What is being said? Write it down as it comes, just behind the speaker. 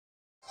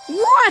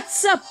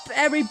What's up,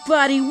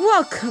 everybody?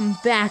 Welcome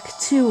back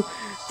to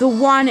the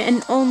one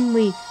and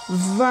only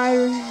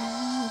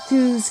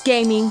Virtues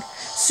Gaming,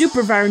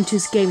 Super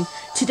Virtues Gaming.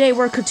 Today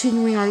we're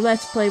continuing our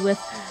Let's Play with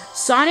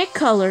Sonic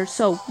Colors,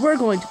 so we're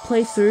going to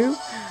play through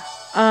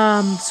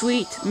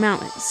Sweet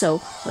Mountain.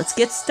 So let's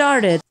get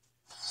started.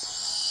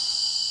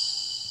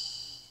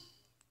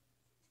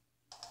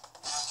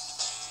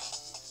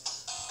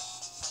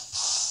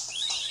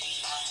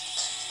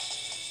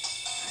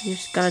 You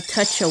just gotta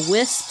touch a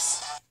wisps.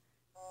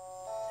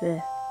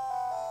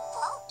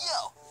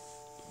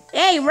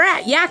 Hey,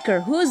 Rat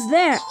Yacker, who's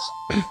there?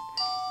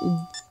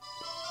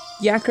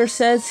 Yacker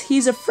says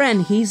he's a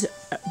friend. He's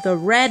the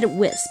Red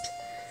Wisp.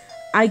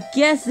 I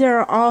guess there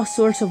are all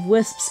sorts of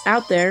wisps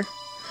out there.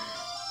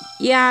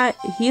 Yeah,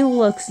 he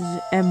looks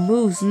and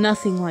moves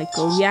nothing like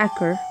a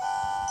Yacker.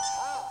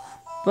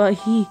 But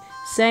he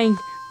saying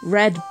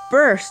Red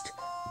Burst.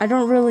 I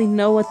don't really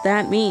know what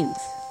that means.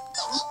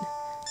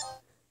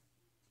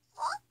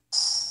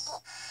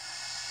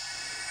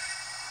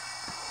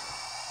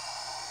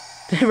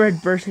 The Red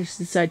Bursters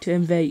decide to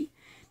invade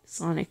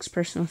Sonic's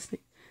personal space.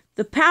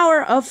 The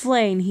power of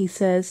flame, he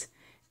says,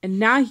 and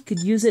now he could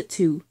use it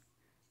too.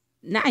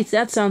 Nice,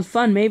 that sounds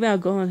fun. Maybe I'll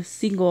go and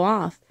single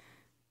off.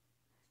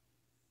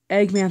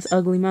 Eggman's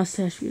ugly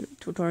mustache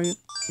tutorial.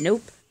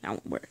 Nope, that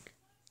won't work.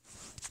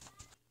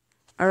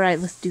 Alright,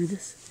 let's do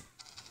this.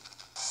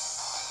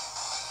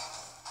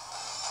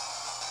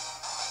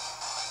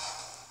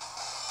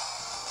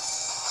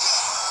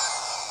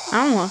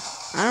 I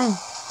don't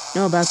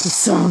know about this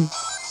song.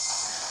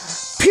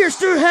 Pierce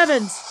through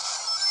heavens!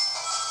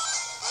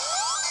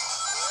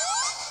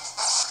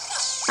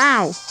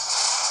 Ow!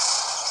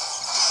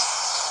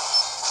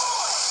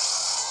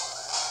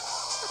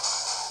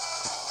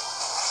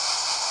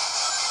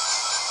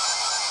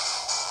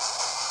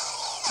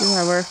 Does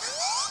that work?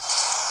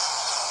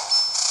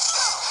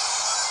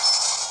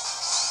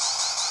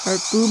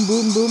 Alright, boom,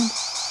 boom, boom.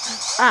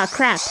 Ah,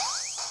 crap!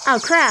 Oh,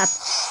 crap!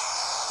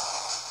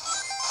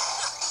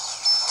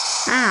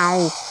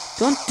 Ow!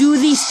 Don't do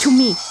these to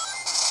me!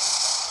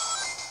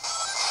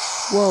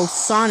 Whoa,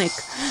 Sonic.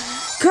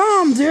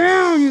 Calm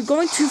down! You're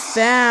going too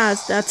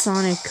fast. That's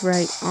Sonic,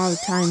 right? All the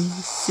time.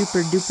 He's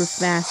super duper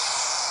fast.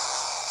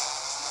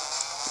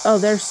 Oh,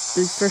 there's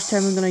the first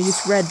time I'm gonna use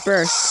Red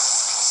Burst.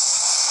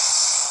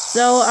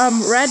 So,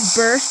 Red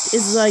Burst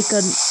is like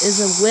a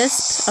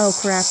wisp. Oh,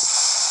 crap.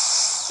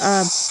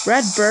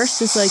 Red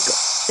Burst is a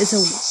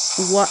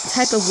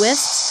type of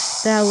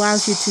wisp that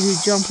allows you to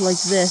jump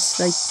like this.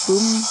 Like,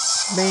 boom,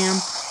 bam.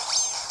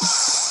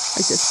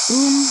 Like this,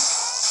 boom.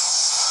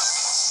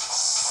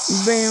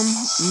 Bam,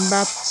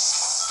 bop,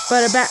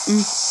 bada bat,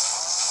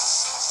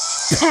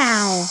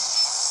 pow!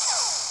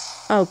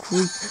 Oh,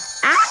 creep.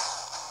 Ah!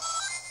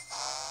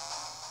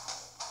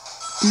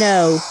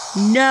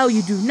 No,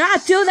 you do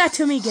not do that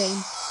to me,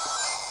 game.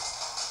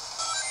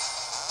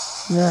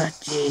 Ugh,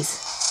 jeez.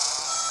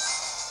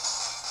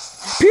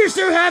 Pierce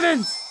through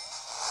heavens!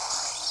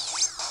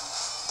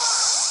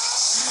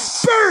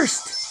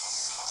 Burst!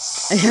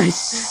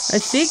 I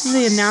think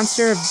the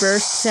announcer of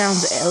Burst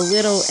sounds a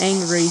little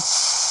angry.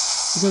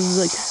 Because he's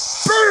like,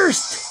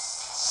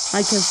 burst! I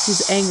guess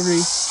he's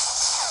angry.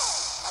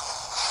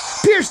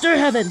 Pierce through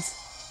heavens!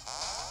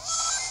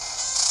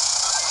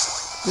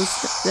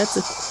 That's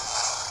a...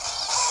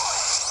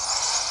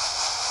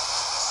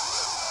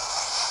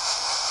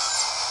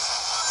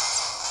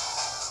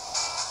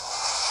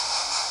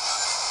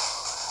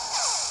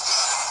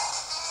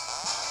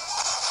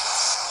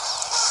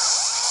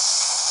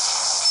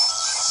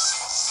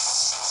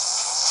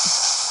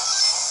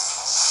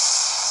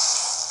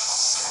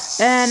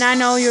 And I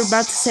know you're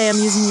about to say I'm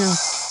using a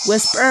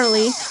wisp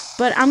early,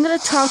 but I'm going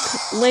to talk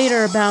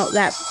later about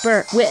that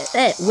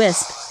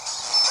wisp.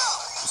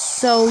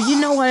 So you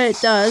know what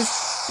it does,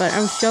 but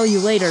I'll show you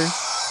later.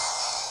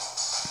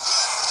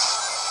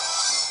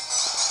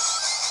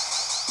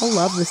 I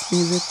love this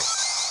music.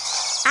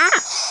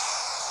 Ah!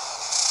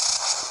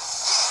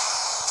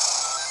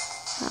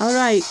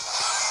 Alright.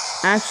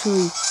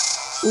 Actually,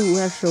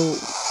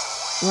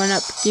 run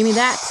up. Give me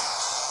that.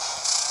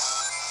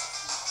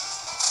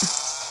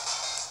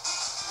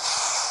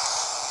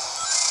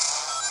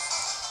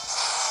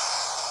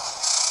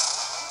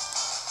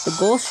 The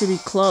goal should be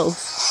close.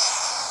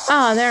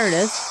 Ah, there it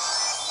is.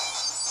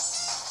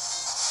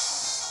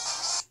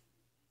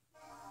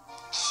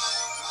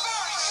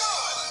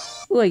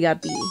 Ooh, I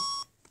got B.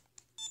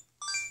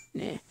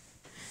 Nah.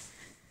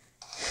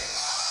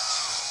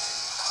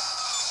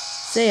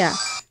 So yeah.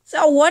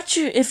 So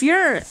if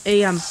you're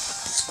a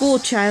school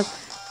child,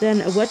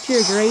 then what's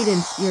your grade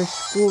in your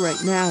school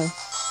right now?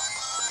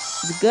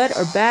 Is it good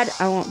or bad?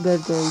 I want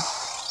good grades.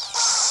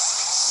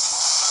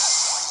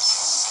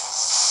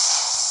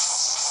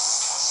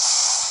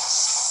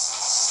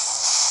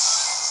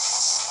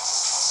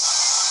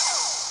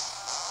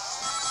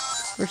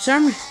 For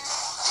some reason,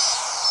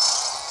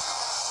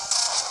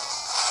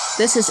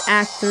 this is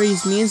Act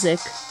 3's music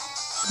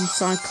from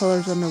Sonic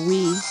Colors on the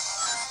Wii.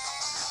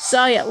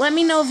 So yeah, let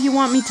me know if you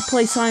want me to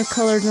play Sonic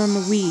Colors on the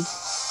Wii.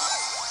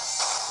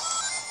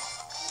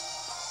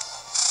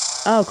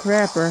 Oh,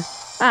 crapper.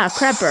 Ah,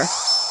 crapper.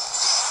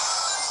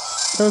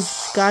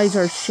 Those guys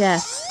are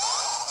chefs.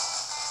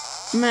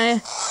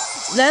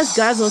 Those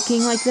guys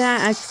looking like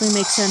that actually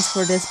makes sense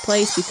for this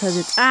place because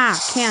it's,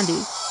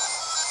 candy.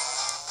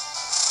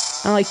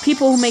 And like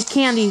people who make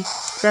candy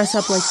dress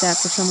up like that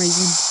for some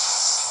reason.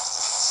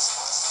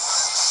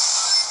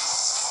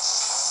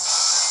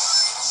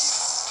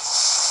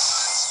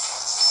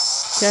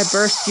 Can I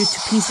burst you to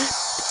pieces?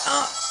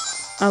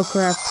 Oh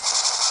crap.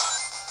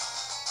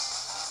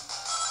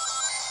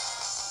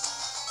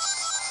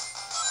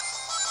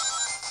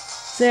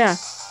 So yeah.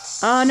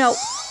 Oh no.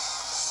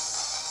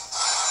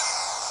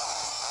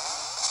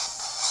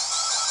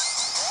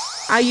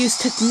 I use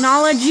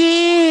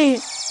technology!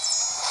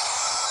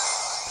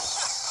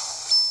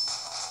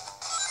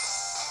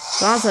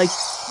 Sounds like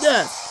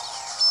this.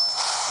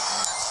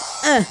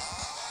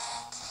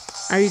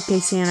 Are you okay,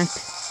 Sonic?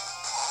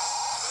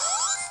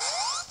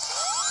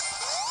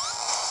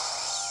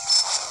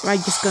 Am I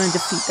just gonna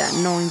defeat that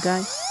annoying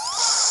guy?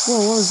 Whoa,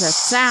 what was that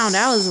sound?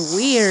 That was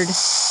weird.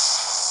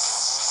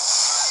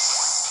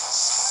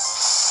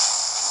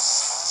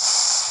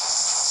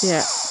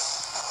 Yeah.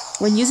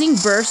 When using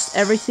burst,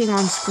 everything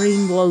on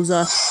screen blows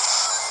up.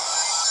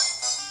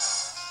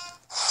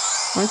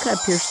 One could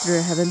pierce through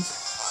the heavens.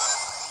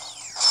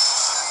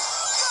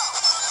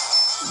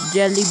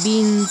 Jelly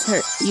beans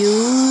hurt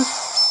you.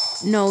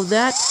 Know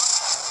that.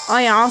 Oh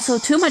yeah, also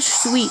too much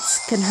sweets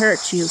can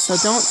hurt you, so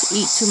don't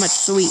eat too much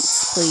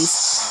sweets,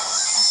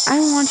 please. I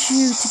don't want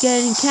you to get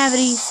any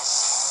cavities.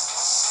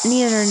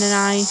 Neither did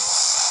I.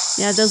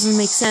 Yeah, it doesn't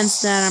make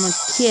sense that I'm a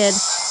kid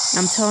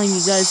and I'm telling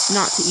you guys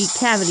not to eat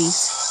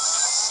cavities.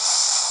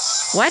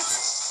 What?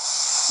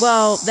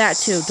 Well, that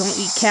too. Don't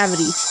eat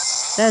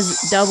cavities. That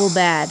is double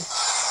bad.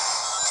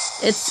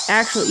 It's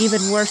actually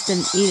even worse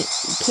than eating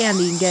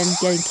candy and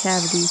getting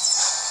cavities.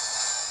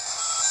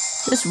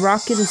 This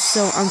rocket is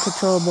so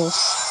uncontrollable.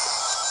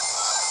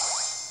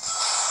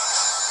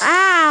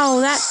 Ow!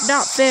 That's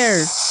not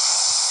fair.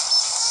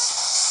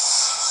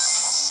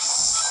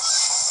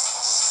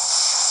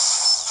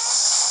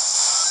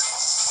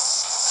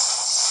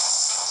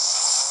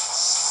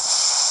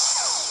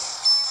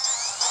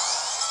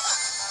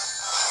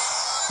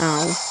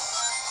 Ow.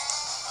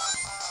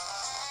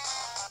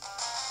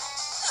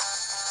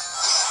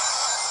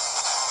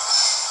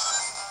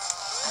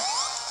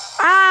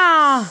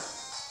 Ah!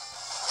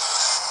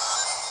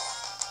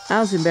 That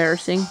was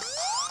embarrassing.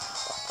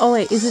 Oh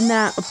wait, isn't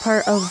that a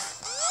part of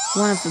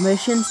one of the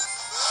missions?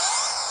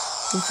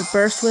 With the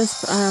burst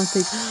wisp? I don't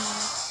think...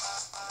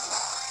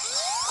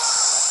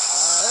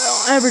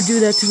 Don't ever do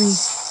that to me.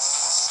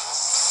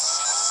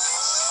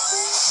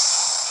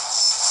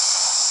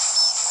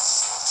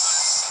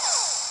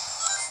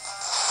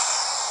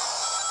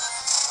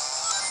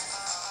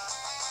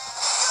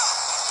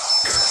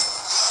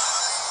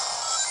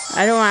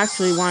 I don't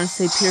actually want to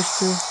say pierce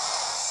through.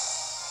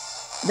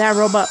 That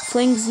robot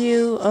flings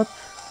you up.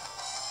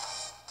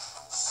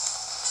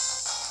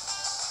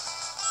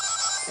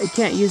 I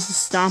can't use the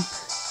stomp.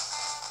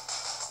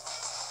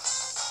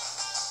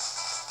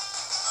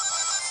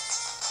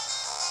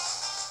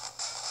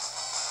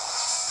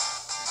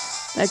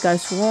 That guy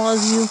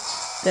swallows you.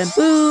 Then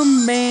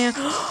boom, bam.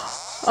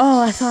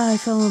 Oh, I thought I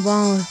fell in the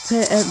bottom of the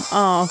pit and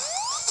oh.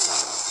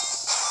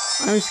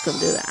 I'm just gonna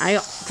do that. I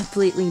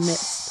completely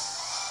missed.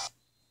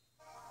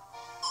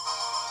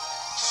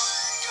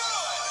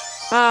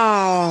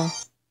 Oh.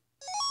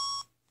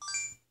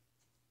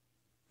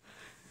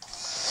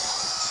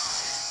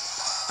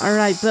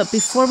 Alright, but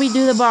before we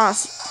do the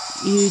boss,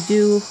 you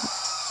do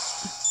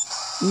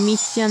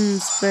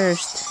missions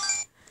first.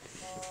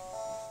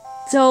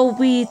 So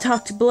we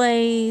talked to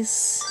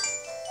Blaze.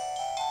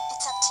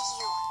 It's up to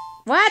you.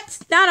 What?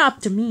 Not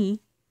up to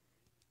me.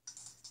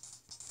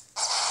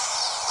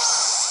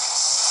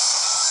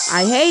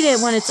 I hate it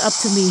when it's up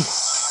to me.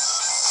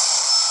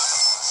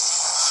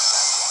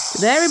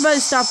 Did everybody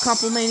stop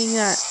complimenting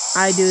that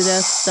I do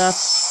this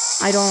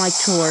stuff? I don't like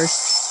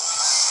chores.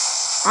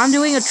 I'm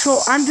doing a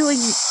chore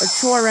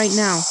right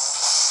now.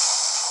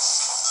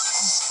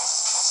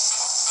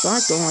 So I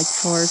don't like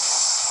chores.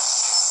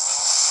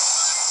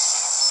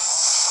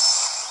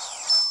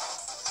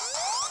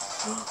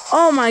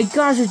 Oh my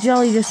gosh, the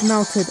jelly just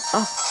melted.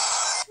 Oh,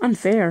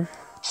 unfair.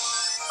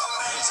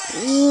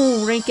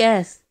 Ooh, rank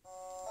S.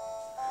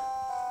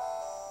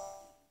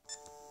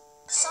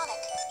 Sonic.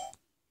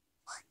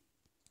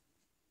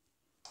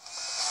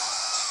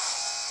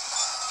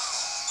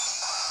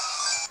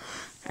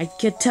 I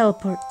could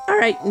teleport.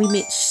 Alright, we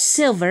meet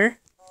Silver.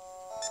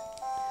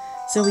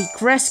 So we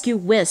rescue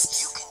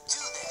Wisps. You can do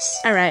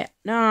this. Alright,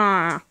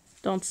 nah,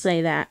 don't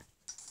say that.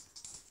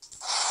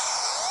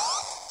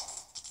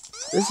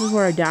 This is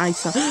where I die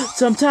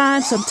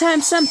sometimes.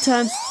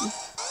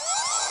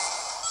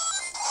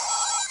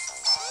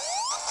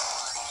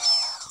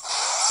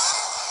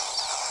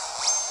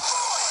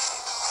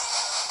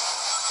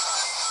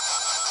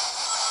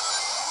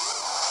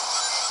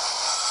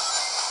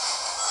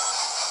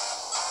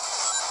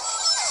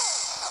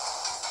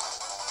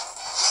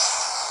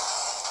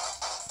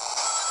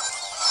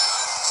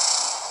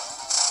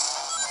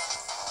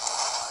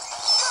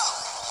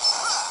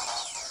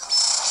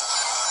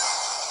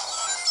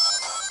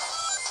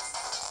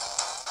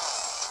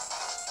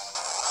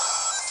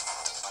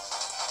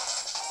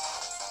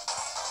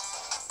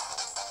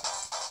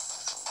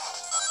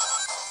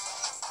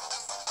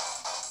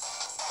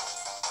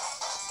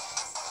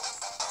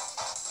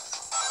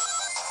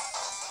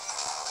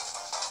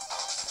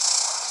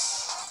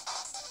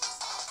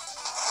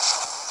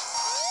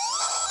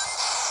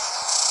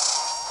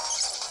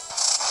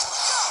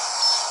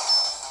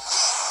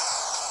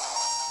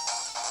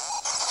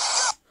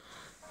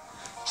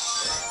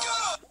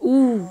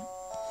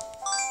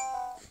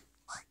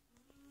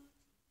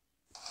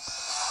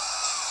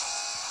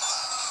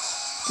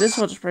 This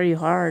one's pretty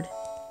hard.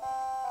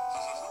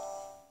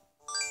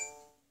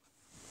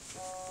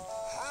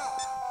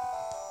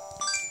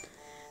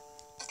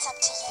 It's up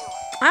to you.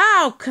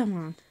 Oh, come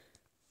on.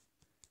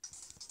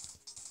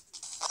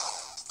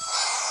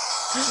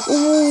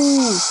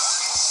 Ooh.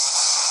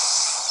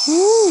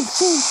 Ooh,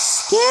 so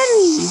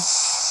scary.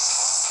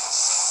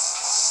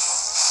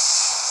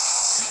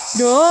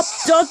 Nope,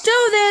 don't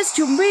do this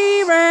to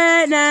me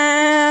right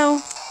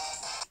now.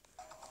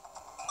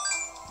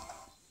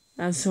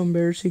 That's so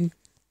embarrassing.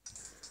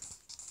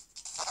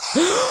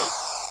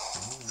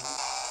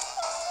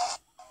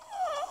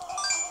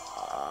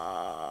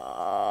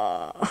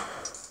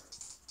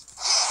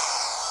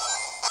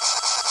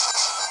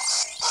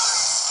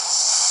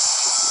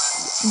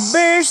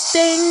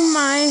 Bursting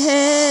my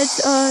head.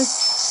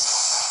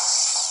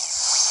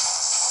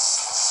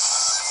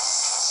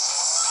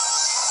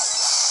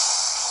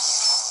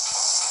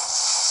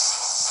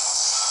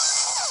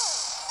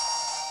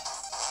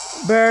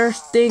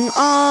 Bursting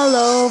all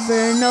over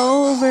and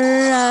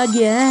over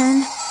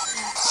again.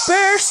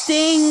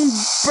 Bursting,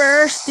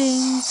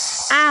 bursting,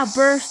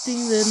 bursting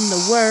in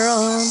the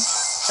world.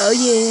 Oh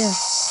yeah.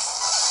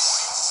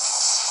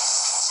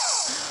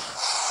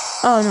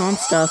 Oh no, I'm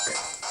stuck.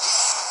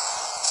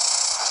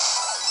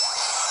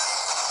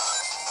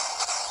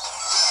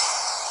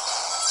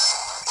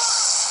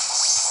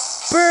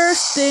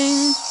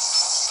 Bursting.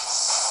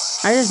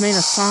 I just made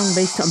a song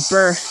based on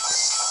burst.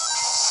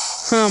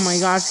 Oh my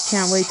gosh, I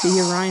can't wait to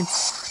hear Ryan.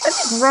 I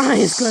think Ryan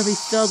is going to be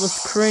filled with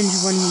cringe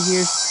when he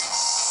hears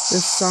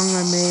this song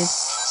I made.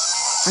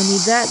 I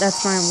need that.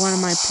 That's one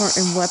of my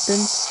important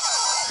weapons.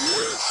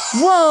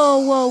 Whoa,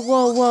 whoa,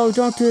 whoa, whoa.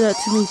 Don't do that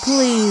to me.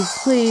 Please,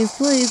 please,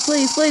 please,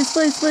 please, please,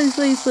 please, please,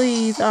 please,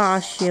 please. Aw,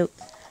 shoot.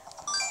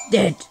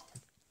 Dead.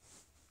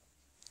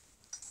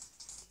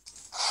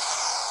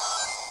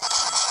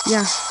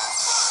 Yeah.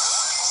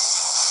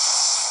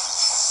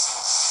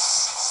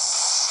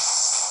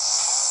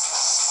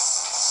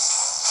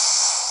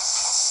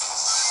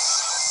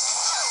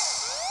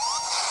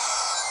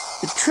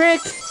 The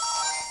trick.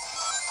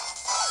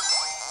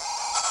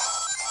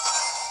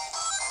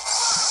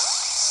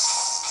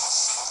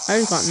 I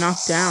just got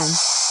knocked down.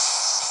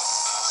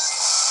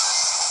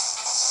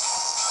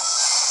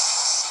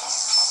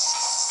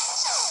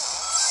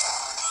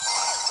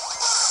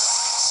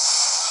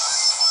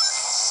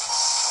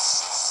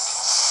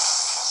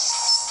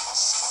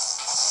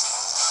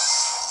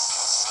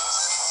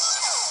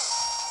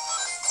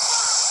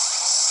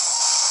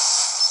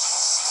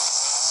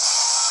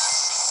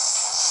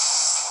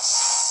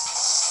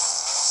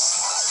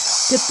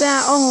 Get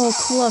that. Oh,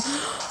 close.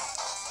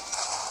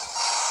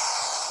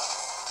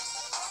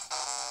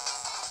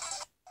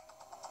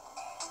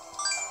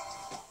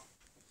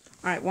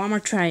 Alright, one more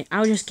try.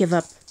 I'll just give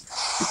up.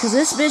 Because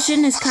this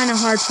mission is kind of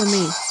hard for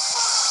me.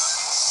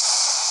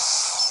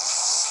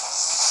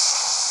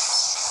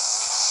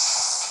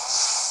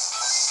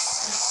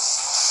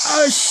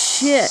 Oh,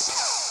 shit.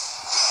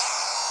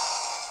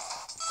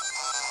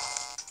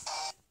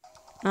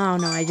 Oh,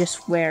 no, I just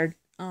sweared.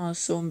 Oh,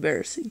 so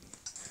embarrassing.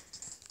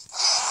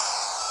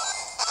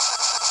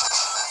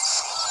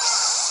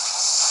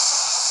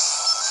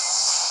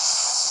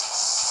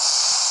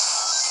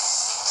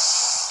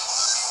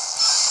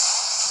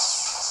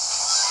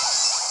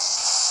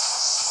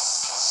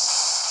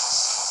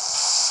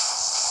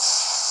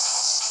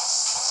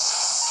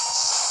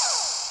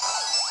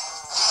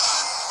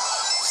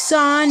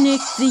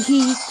 Sonic the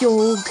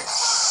Hedgehog.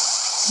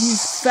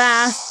 He's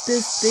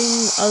fastest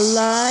thing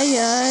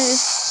alive.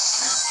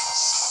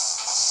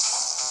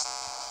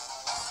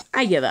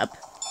 I give up.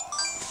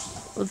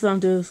 Let's not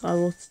do this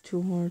level. It's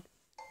too hard.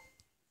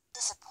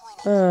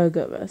 I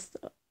got messed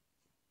up.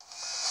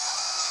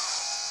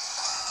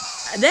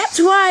 That's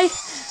why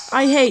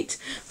I hate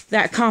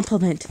that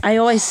compliment. I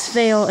always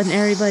fail and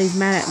everybody's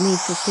mad at me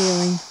for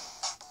failing.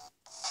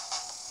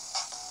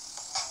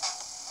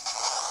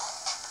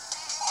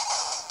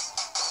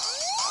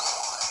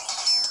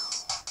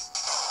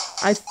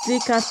 I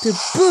think I have to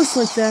boost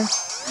like that.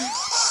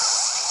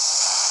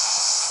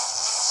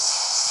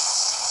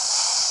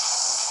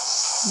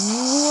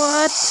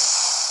 What?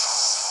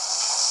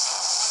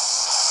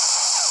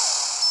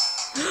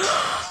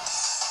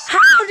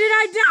 How did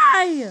I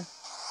die?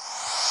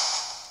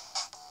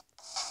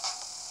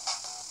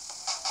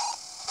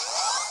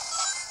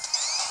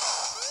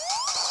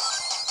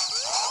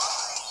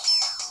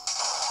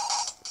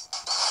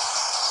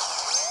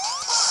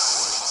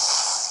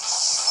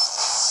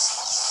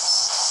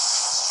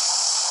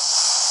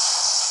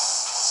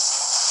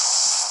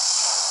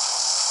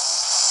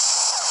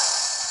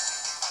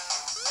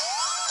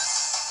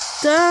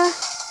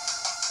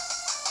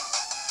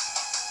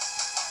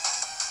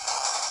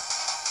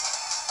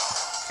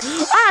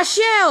 Ah,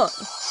 shoot!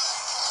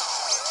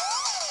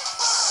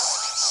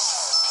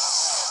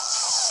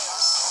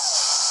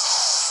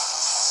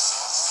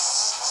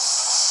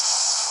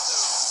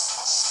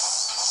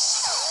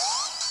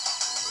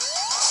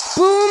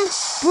 Boom,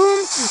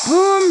 boom,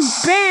 boom,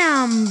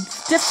 bam!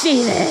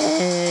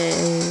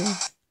 Defeated!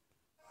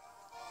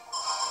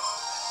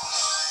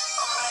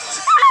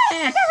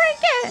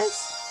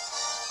 Enriquez!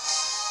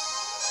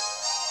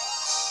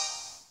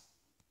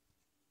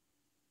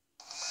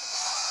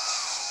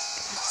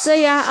 So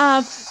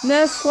yeah,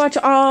 let's watch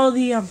all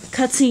the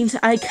cutscenes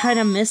I kind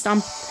of missed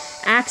on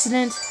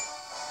accident.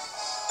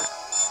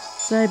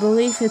 So I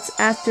believe it's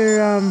after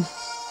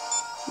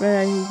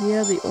red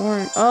idea, the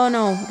orange. Oh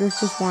no, there's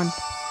just one.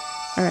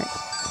 All right.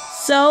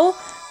 So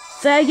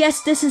I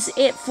guess this is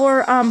it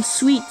for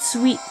Sweet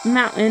Sweet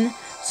Mountain.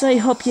 So I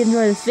hope you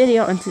enjoy this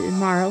video, and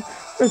tomorrow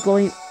we're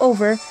going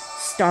over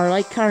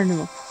Starlight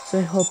Carnival. So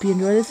I hope you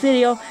enjoy this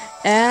video,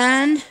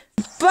 and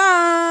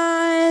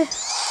bye.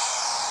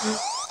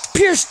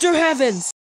 Pierce to heavens!